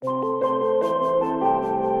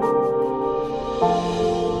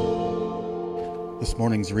This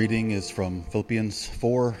morning's reading is from Philippians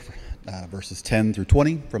 4, verses 10 through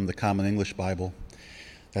 20 from the Common English Bible.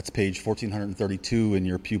 That's page 1432 in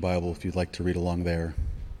your Pew Bible if you'd like to read along there.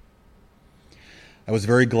 I was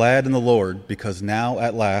very glad in the Lord because now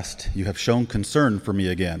at last you have shown concern for me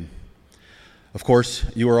again. Of course,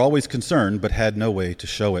 you were always concerned but had no way to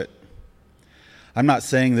show it. I'm not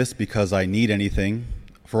saying this because I need anything,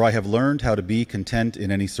 for I have learned how to be content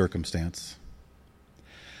in any circumstance.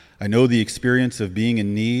 I know the experience of being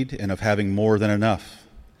in need and of having more than enough.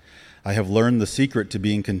 I have learned the secret to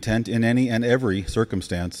being content in any and every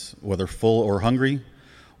circumstance, whether full or hungry,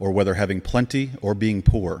 or whether having plenty or being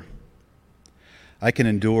poor. I can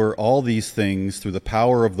endure all these things through the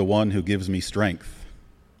power of the one who gives me strength.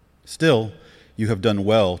 Still, you have done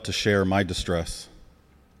well to share my distress.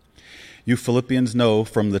 You Philippians know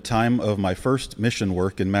from the time of my first mission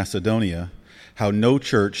work in Macedonia how no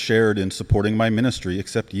church shared in supporting my ministry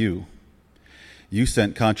except you. You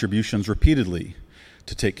sent contributions repeatedly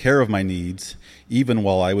to take care of my needs, even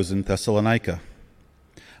while I was in Thessalonica.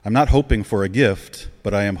 I'm not hoping for a gift,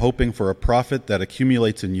 but I am hoping for a profit that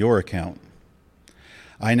accumulates in your account.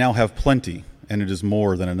 I now have plenty, and it is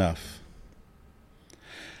more than enough.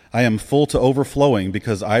 I am full to overflowing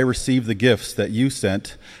because I received the gifts that you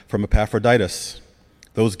sent from Epaphroditus.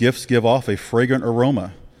 Those gifts give off a fragrant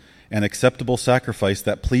aroma, an acceptable sacrifice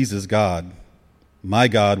that pleases God. My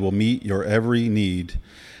God will meet your every need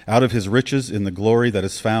out of his riches in the glory that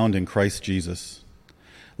is found in Christ Jesus.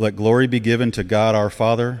 Let glory be given to God our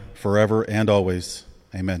Father forever and always.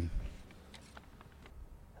 Amen.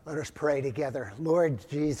 Let us pray together. Lord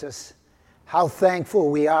Jesus, how thankful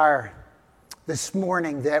we are this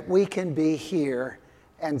morning that we can be here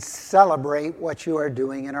and celebrate what you are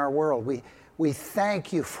doing in our world. We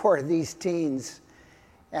thank you for these teens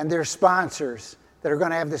and their sponsors that are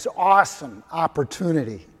going to have this awesome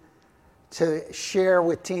opportunity to share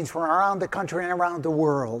with teens from around the country and around the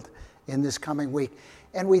world in this coming week.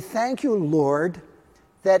 And we thank you, Lord,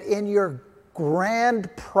 that in your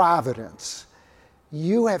grand providence,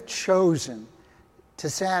 you have chosen to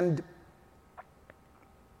send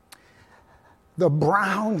the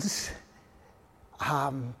Browns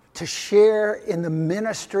to share in the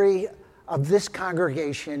ministry of this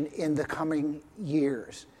congregation in the coming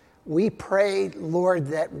years. We pray, Lord,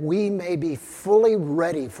 that we may be fully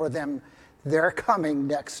ready for them, their coming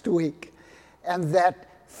next week, and that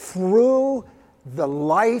through the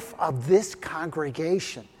life of this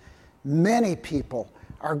congregation, many people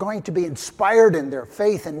are going to be inspired in their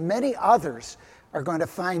faith, and many others are going to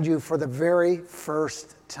find you for the very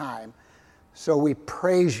first time. So we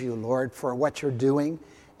praise you, Lord, for what you're doing,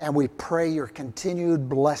 and we pray your continued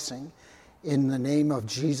blessing in the name of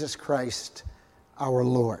Jesus Christ, our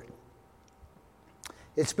Lord.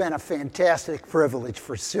 It's been a fantastic privilege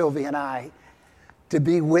for Sylvia and I to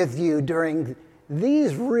be with you during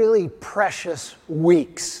these really precious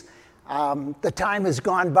weeks. The time has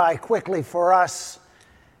gone by quickly for us,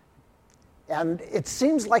 and it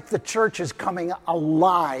seems like the church is coming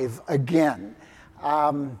alive again.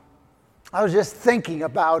 I was just thinking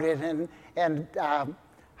about it and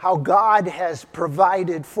how God has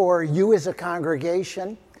provided for you as a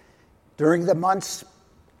congregation during the months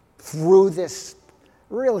through this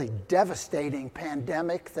really devastating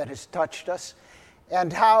pandemic that has touched us,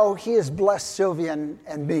 and how he has blessed Sylvia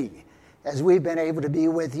and me as we've been able to be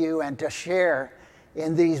with you and to share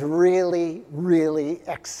in these really, really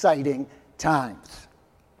exciting times.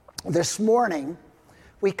 This morning,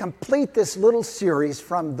 we complete this little series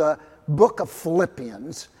from the book of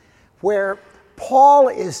Philippians, where Paul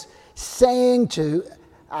is saying to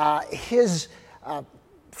his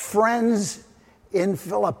friends in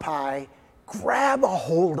Philippi, grab a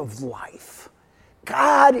hold of life.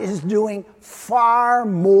 God is doing far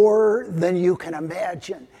more than you can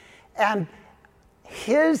imagine. And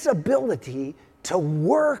his ability to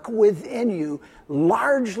work within you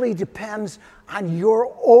largely depends on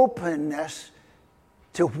your openness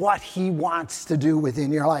to what he wants to do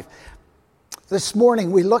within your life. This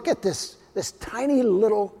morning we look at this tiny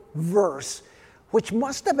little verse, which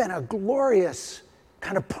must have been a glorious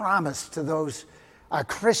kind of promise to those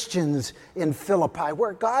Christians in Philippi,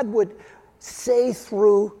 where God would say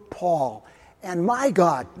through Paul, and my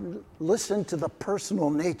God, listen to the personal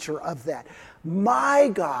nature of that, my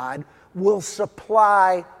God will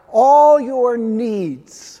supply all your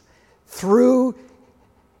needs through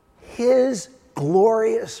his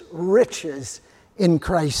glorious riches in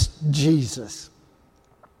Christ Jesus.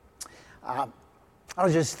 I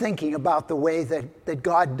was just thinking about the way that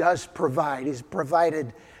God does provide. He's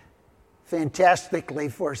provided fantastically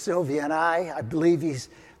for Sylvia and I. I believe he's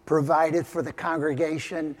provided for the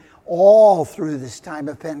congregation all through this time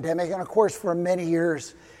of pandemic, and of course for many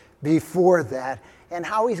years before that, and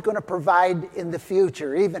how he's going to provide in the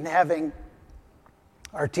future, even having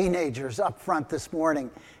our teenagers up front this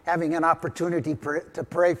morning, having an opportunity to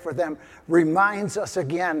pray for them, reminds us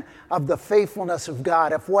again of the faithfulness of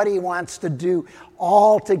God, of what he wants to do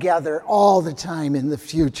all together, all the time in the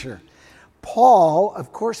future. Paul,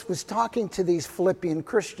 of course, was talking to these Philippian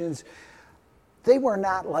Christians. They were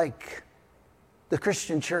not like the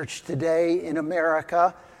Christian church today in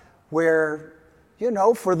America, where,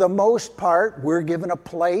 for the most part, we're given a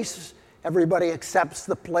place. Everybody accepts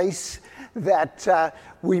the place that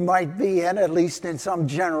we might be in, at least in some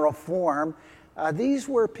general form. These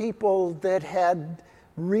were people that had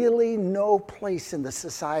really no place in the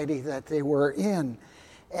society that they were in.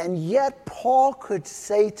 And yet Paul could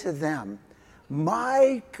say to them,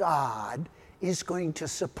 my God is going to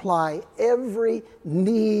supply every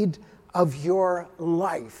need of your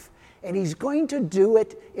life. And he's going to do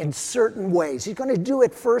it in certain ways. He's going to do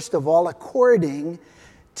it, first of all, according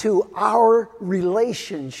to our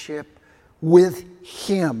relationship with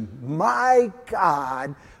him. My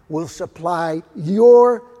God will supply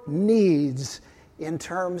your needs in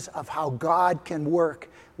terms of how God can work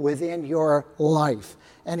within your life.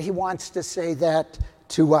 And he wants to say that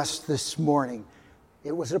to us this morning.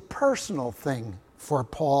 It was a personal thing for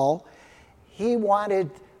Paul. He wanted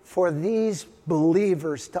for these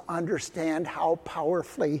believers to understand how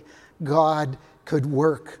powerfully God could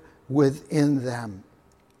work within them.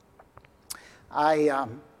 I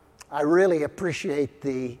really appreciate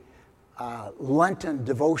the Lenten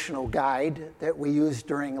devotional guide that we use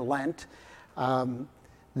during Lent.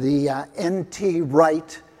 The N.T.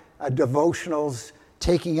 Wright devotionals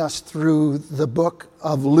taking us through the book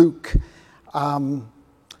of Luke.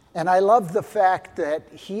 And I love the fact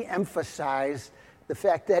that he emphasized the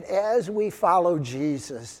fact that as we follow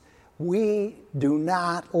Jesus, we do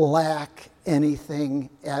not lack anything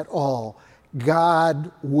at all. God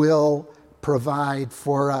will provide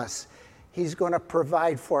for us. He's going to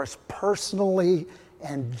provide for us personally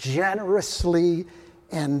and generously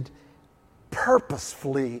and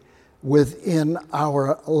purposefully within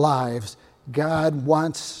our lives. God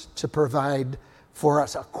wants to provide for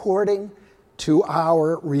us according to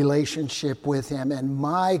our relationship with him. And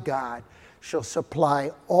my God shall supply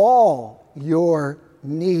all your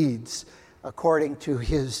needs according to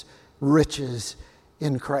his riches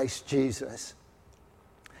in Christ Jesus.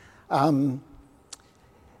 And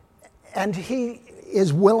he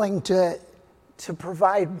is willing to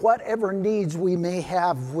provide whatever needs we may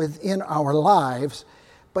have within our lives,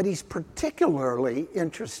 but he's particularly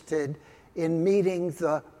interested in meeting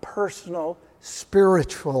the personal,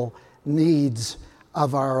 spiritual needs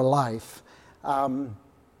of our life.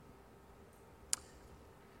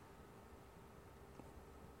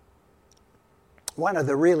 One of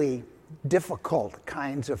the really difficult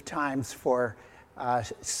kinds of times for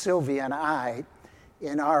Sylvia and I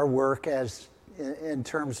in our work in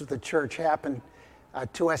terms of the church happened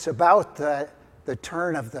to us about the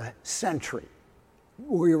turn of the century.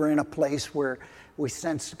 We were in a place where we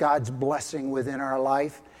sensed God's blessing within our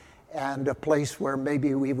life, and a place where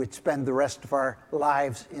maybe we would spend the rest of our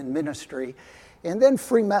lives in ministry. And then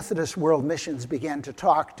Free Methodist World Missions began to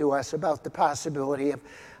talk to us about the possibility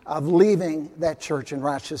of leaving that church in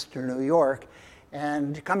Rochester, New York,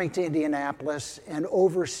 and coming to Indianapolis and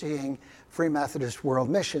overseeing Free Methodist World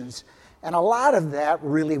Missions. And a lot of that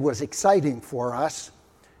really was exciting for us,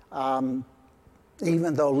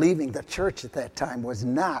 even though leaving the church at that time was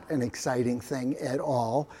not an exciting thing at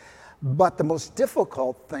all. But the most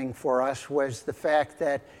difficult thing for us was the fact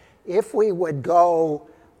that if we would go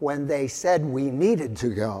when they said we needed to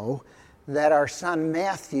go, that our son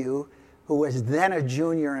Matthew, who was then a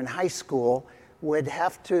junior in high school, would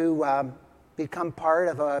have to become part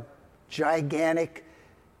of a gigantic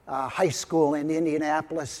high school in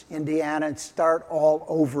Indianapolis, Indiana, and start all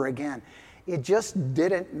over again. It just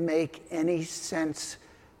didn't make any sense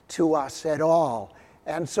to us at all.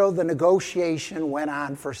 And so the negotiation went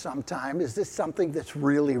on for some time. Is this something that's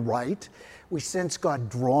really right? We sense God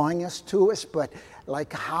drawing us to us, but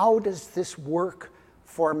how does this work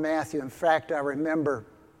for Matthew? In fact, I remember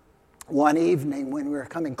one evening when we were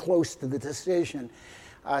coming close to the decision,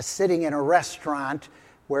 sitting in a restaurant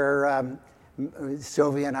where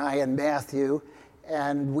Sylvia and I and Matthew,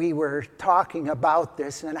 and we were talking about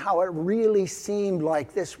this and how it really seemed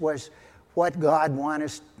like this was what God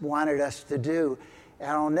wanted us to do. And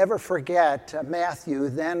I'll never forget Matthew,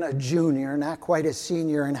 then a junior, not quite a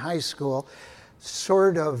senior in high school,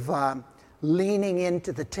 sort of leaning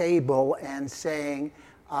into the table and saying,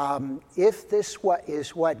 If this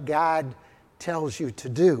is what God tells you to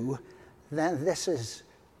do, then this is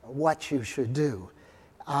what you should do.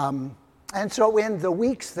 And so in the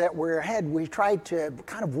weeks that were ahead, we tried to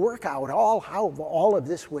kind of work out how all of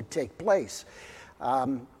this would take place.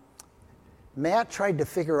 Matt tried to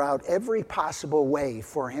figure out every possible way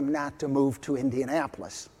for him not to move to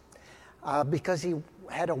Indianapolis because he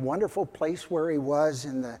had a wonderful place where he was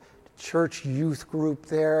in the church youth group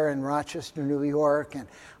there in Rochester, New York, and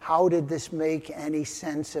how did this make any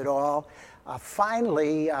sense at all?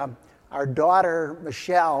 Finally, our daughter,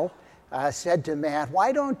 Michelle, said to Matt,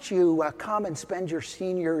 why don't you come and spend your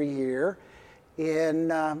senior year in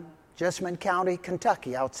Jessamine County,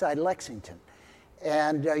 Kentucky, outside Lexington?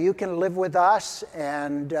 And you can live with us,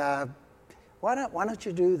 and why don't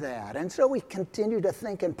you do that? And so we continued to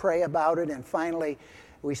think and pray about it, and finally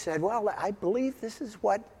we said, well, I believe this is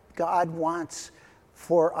what God wants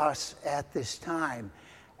for us at this time.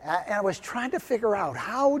 And I was trying to figure out,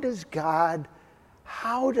 how does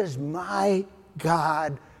my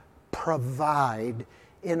God provide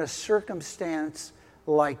in a circumstance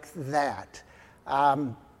like that?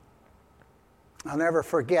 I'll never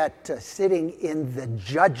forget sitting in the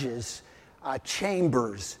judges'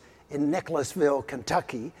 chambers in Nicholasville,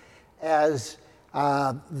 Kentucky, as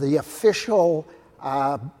the official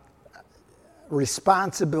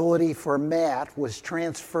responsibility for Matt was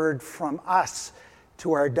transferred from us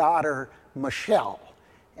to our daughter, Michelle,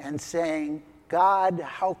 and saying, God,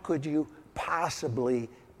 how could you possibly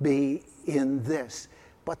be in this?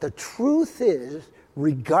 But the truth is,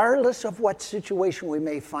 regardless of what situation we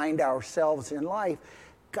may find ourselves in life,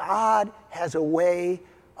 God has a way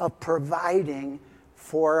of providing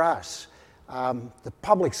for us. The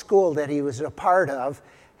public school that he was a part of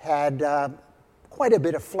had quite a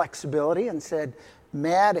bit of flexibility and said,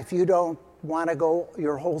 Matt, if you don't want to go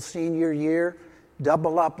your whole senior year,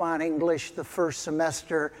 double up on English the first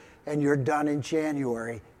semester and you're done in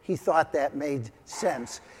January. He thought that made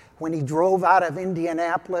sense. When he drove out of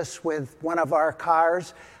Indianapolis with one of our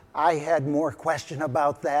cars, I had more question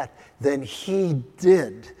about that than he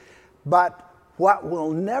did. But what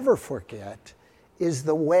we'll never forget is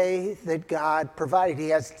the way that God provided. He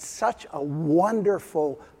has such a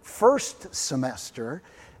wonderful first semester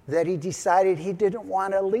that he decided he didn't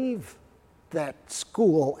want to leave that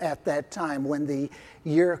school at that time when the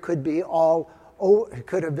year could have been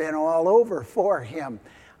all over for him.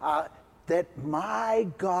 That my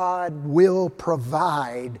God will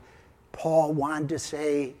provide, Paul wanted to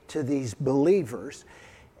say to these believers.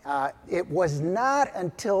 It was not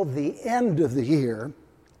until the end of the year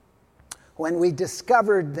when we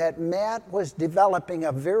discovered that Matt was developing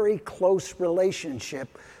a very close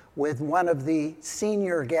relationship with one of the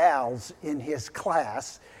senior gals in his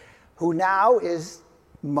class, who now is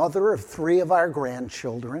mother of 3 of our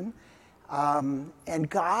grandchildren. And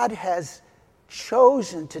God has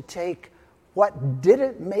chosen to take what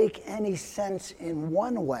didn't make any sense in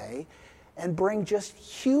one way and bring just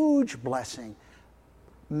huge blessing.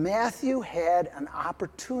 Matthew had an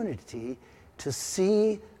opportunity to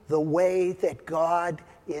see the way that God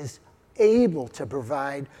is able to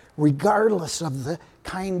provide regardless of the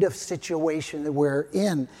kind of situation that we're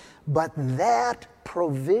in. But that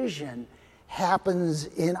provision happens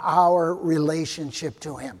in our relationship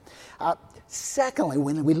to him. Secondly,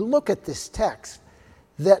 when we look at this text,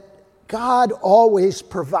 that God always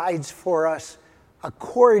provides for us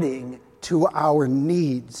according to our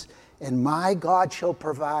needs, and my God shall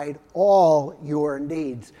provide all your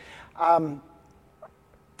needs.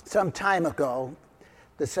 Some time ago,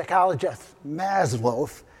 the psychologist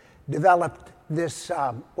Maslow developed this,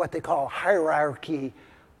 what they call hierarchy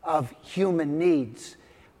of human needs.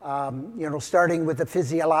 Starting with the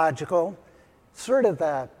physiological, sort of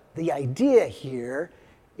the idea here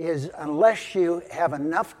is unless you have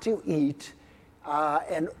enough to eat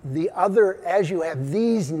and the other, as you have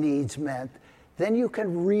these needs met, then you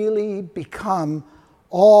can really become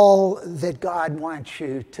all that God wants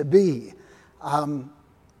you to be.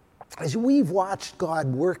 As we've watched God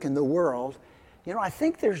work in the world, I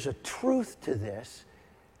think there's a truth to this,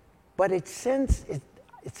 but it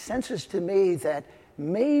senses to me that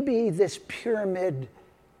maybe this pyramid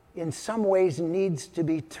in some ways needs to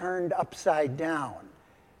be turned upside down.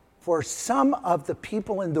 For some of the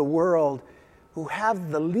people in the world who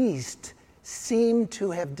have the least seem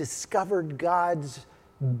to have discovered God's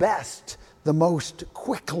best the most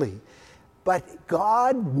quickly. But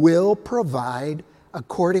God will provide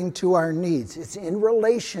according to our needs. It's in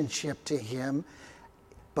relationship to him,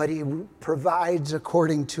 but he provides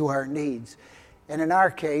according to our needs. And in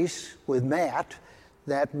our case, with Matt,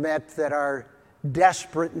 that meant that our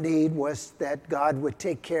desperate need was that God would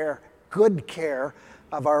take good care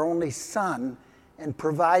of our only son and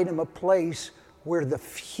provide him a place where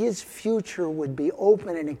his future would be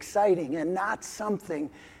open and exciting and not something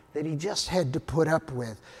that he just had to put up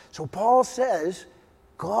with. So Paul says,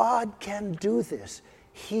 God can do this.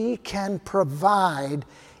 He can provide.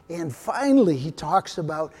 And finally, he talks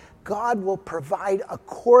about God will provide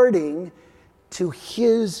according to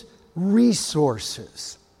his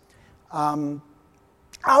resources.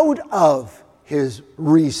 Out of his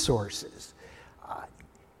resources.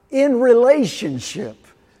 In relationship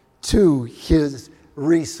to his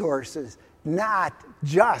resources, not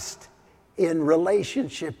just in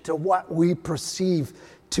relationship to what we perceive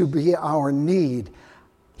to be our need.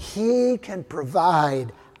 He can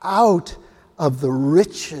provide out of the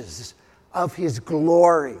riches of his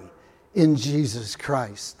glory in Jesus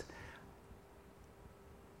Christ.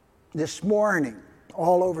 This morning,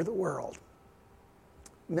 all over the world,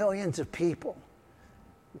 millions of people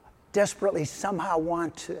desperately somehow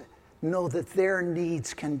want to know that their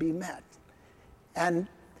needs can be met. And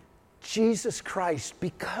Jesus Christ,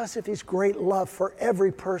 because of his great love for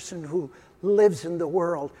every person who lives in the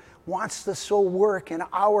world, wants to so work in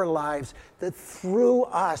our lives that through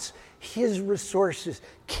us, his resources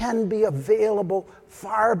can be available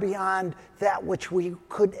far beyond that which we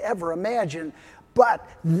could ever imagine. But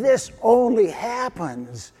this only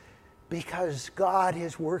happens because God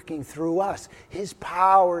is working through us. His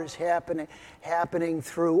power is happening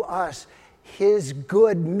through us. His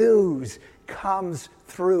good news comes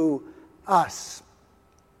through us.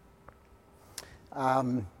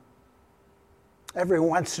 Every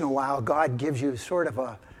once in a while, God gives you sort of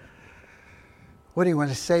a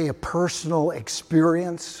personal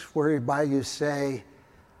experience whereby you say,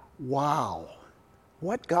 wow,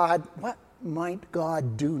 what might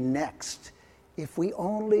God do next if we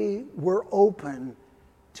only were open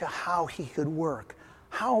to how he could work?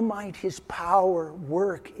 How might his power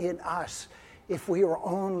work in us if we were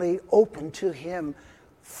only open to him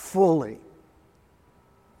fully?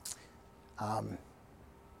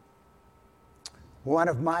 One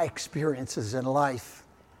of my experiences in life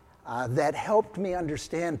that helped me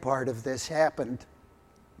understand part of this happened.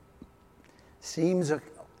 Seems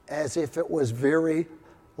as if it was very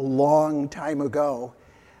long time ago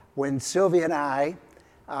when Sylvia and I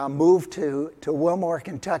moved to Wilmore,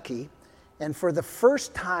 Kentucky, and for the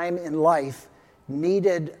first time in life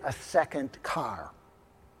needed a second car.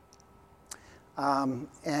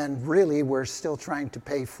 And really, we're still trying to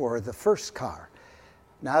pay for the first car.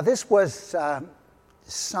 Now, this was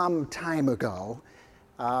some time ago,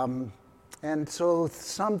 and so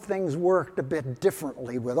some things worked a bit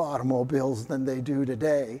differently with automobiles than they do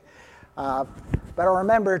today. But I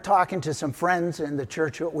remember talking to some friends in the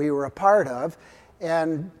church that we were a part of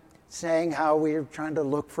and saying how we were trying to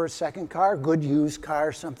look for a second car, good used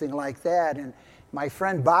car, something like that. And my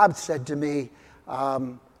friend Bob said to me,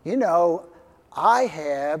 I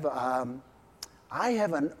have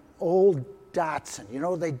an old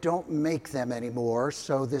Datsun. They don't make them anymore,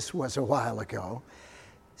 so this was a while ago.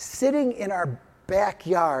 Sitting in our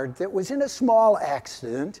backyard that was in a small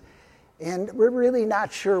accident, and we're really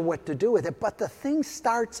not sure what to do with it, but the thing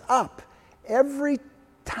starts up. Every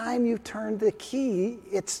time you turn the key,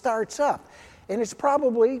 it starts up. And it's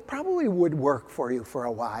probably would work for you for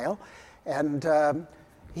a while. And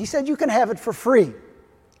he said, you can have it for free.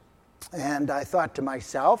 And I thought to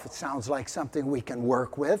myself, it sounds like something we can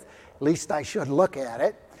work with. At least I should look at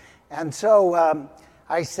it. And so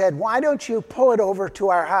I said, why don't you pull it over to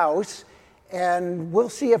our house and we'll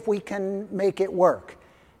see if we can make it work.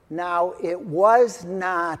 Now, it was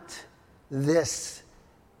not this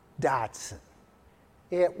Datsun.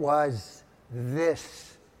 It was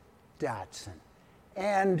this Datsun.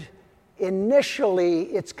 And initially,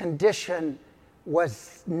 its condition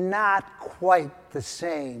was not quite the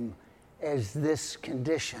same as this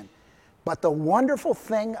condition. But the wonderful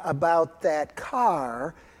thing about that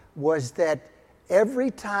car was that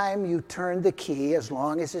every time you turned the key, as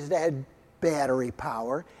long as it had battery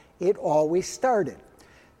power, it always started.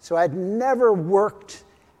 So I'd never worked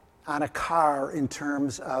on a car in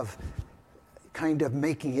terms of kind of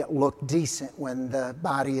making it look decent when the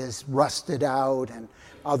body is rusted out and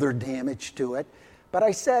other damage to it. But I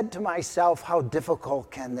said to myself, how difficult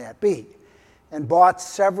can that be? And bought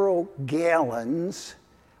several gallons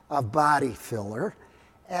of body filler,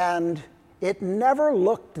 and it never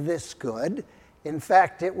looked this good. In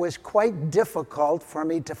fact, it was quite difficult for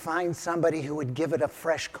me to find somebody who would give it a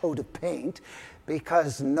fresh coat of paint,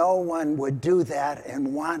 because no one would do that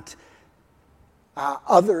and want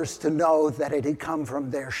others to know that it had come from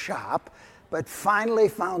their shop. but finally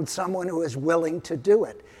found someone who was willing to do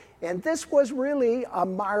it. And this was really a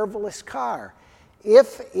marvelous car.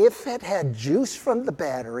 If it had juice from the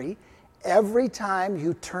battery, every time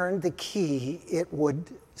you turned the key, it would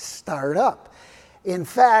start up. In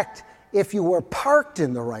fact, if you were parked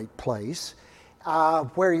in the right place,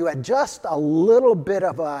 where you had just a little bit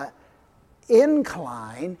of a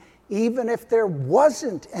incline, even if there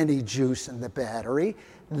wasn't any juice in the battery,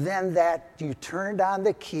 then that you turned on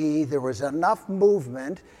the key, there was enough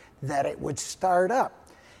movement that it would start up.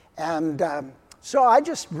 And so I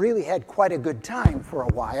just really had quite a good time for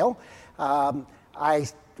a while. I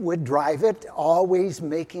would drive it, always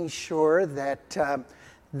making sure that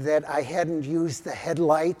I hadn't used the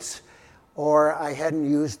headlights or I hadn't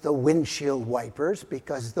used the windshield wipers,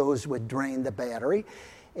 because those would drain the battery.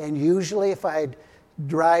 And usually if I'd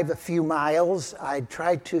drive a few miles, I'd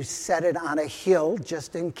try to set it on a hill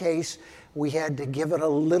just in case we had to give it a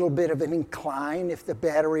little bit of an incline if the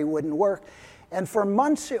battery wouldn't work. And for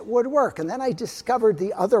months it would work. And then I discovered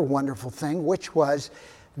the other wonderful thing, which was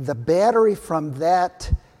the battery from that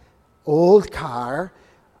old car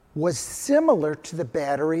was similar to the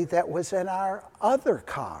battery that was in our other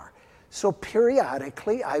car. So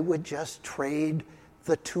periodically I would just trade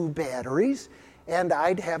the two batteries, and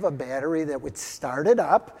I'd have a battery that would start it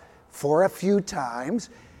up for a few times.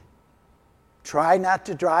 Try not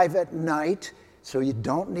to drive at night, so you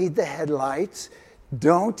don't need the headlights.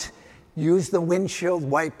 Don't use the windshield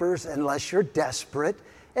wipers unless you're desperate.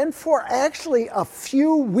 And for actually a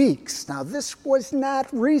few weeks, now this was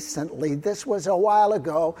not recently, this was a while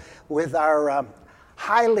ago with our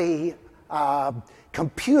highly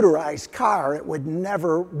computerized car, it would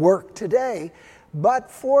never work today. But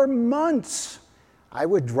for months, I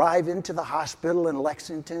would drive into the hospital in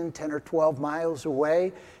Lexington, 10 or 12 miles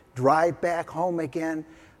away, drive back home again,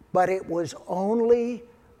 but it was only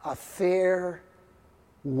a fair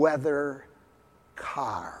weather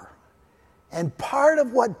car. And part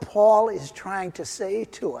of what Paul is trying to say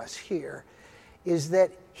to us here is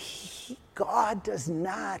that God does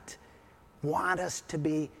not want us to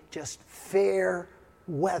be just fair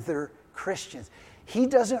weather Christians. He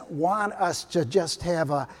doesn't want us to just have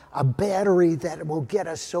a battery that will get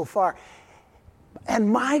us so far. And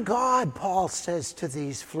my God, Paul says to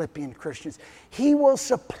these Philippian Christians, He will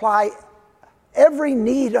supply every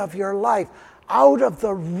need of your life out of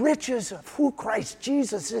the riches of who Christ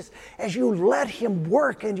Jesus is, as you let Him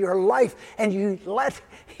work in your life and you let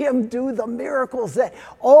Him do the miracles that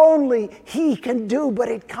only He can do. But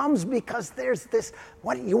it comes because there's this,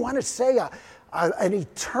 what you want to say, an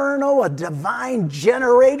eternal, a divine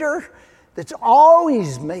generator that's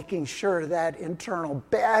always making sure that internal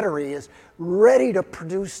battery is ready to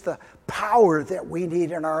produce the power that we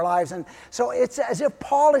need in our lives. And so it's as if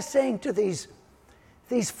Paul is saying to these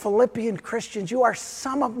Philippian Christians, you are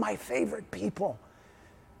some of my favorite people.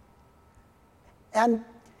 And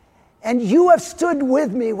you have stood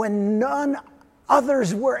with me when none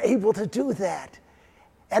others were able to do that.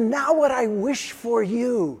 And now what I wish for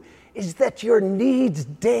you is that your needs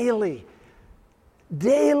daily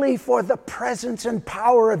for the presence and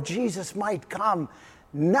power of Jesus might come,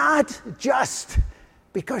 not just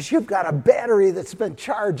because you've got a battery that's been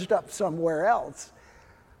charged up somewhere else,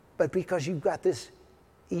 but because you've got this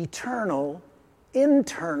eternal,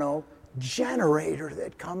 internal generator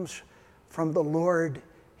that comes from the Lord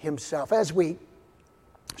Himself. As we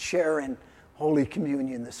share in Holy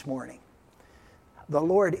Communion this morning, the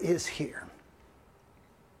Lord is here.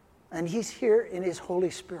 And He's here in His Holy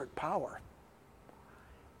Spirit power.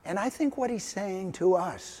 And I think what He's saying to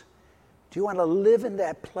us, do you want to live in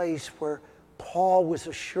that place where Paul was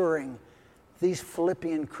assuring these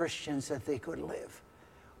Philippian Christians that they could live?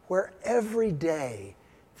 Where every day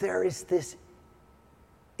there is this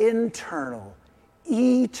internal,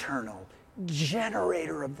 eternal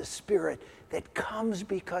generator of the Spirit that comes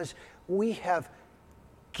because we have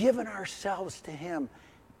given ourselves to Him,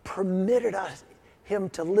 permitted Him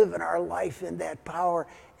to live in our life in that power,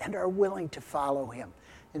 and are willing to follow Him.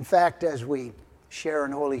 In fact, as we share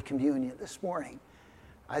in Holy Communion this morning,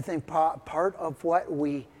 I think part of what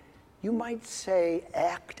you might say,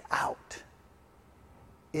 act out,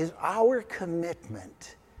 is our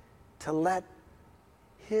commitment to let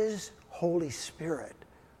His Holy Spirit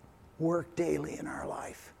work daily in our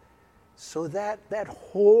life, so that that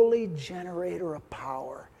holy generator of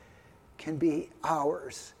power can be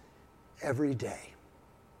ours every day.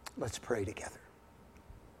 Let's pray together.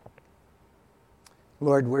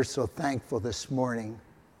 Lord, we're so thankful this morning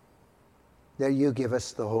that You give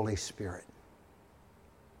us the Holy Spirit.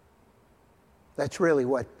 That's really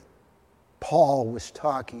what Paul was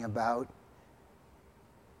talking about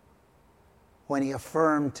when he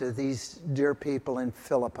affirmed to these dear people in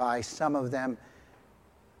Philippi, some of them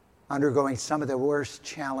undergoing some of the worst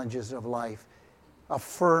challenges of life,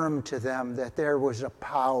 affirmed to them that there was a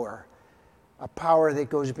power that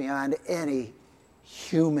goes beyond any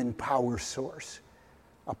human power source,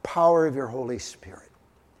 a power of your Holy Spirit.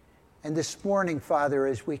 And this morning, Father,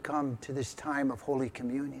 as we come to this time of Holy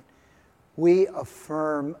Communion, we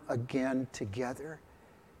affirm again together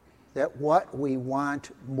that what we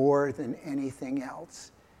want more than anything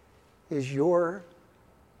else is your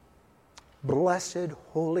blessed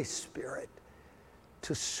Holy Spirit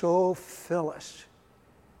to so fill us,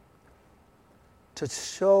 to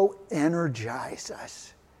so energize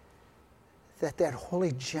us, that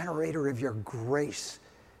holy generator of your grace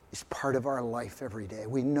is part of our life every day.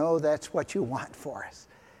 We know that's what you want for us.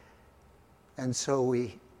 And so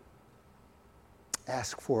we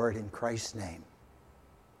ask for it in Christ's name.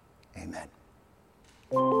 Amen.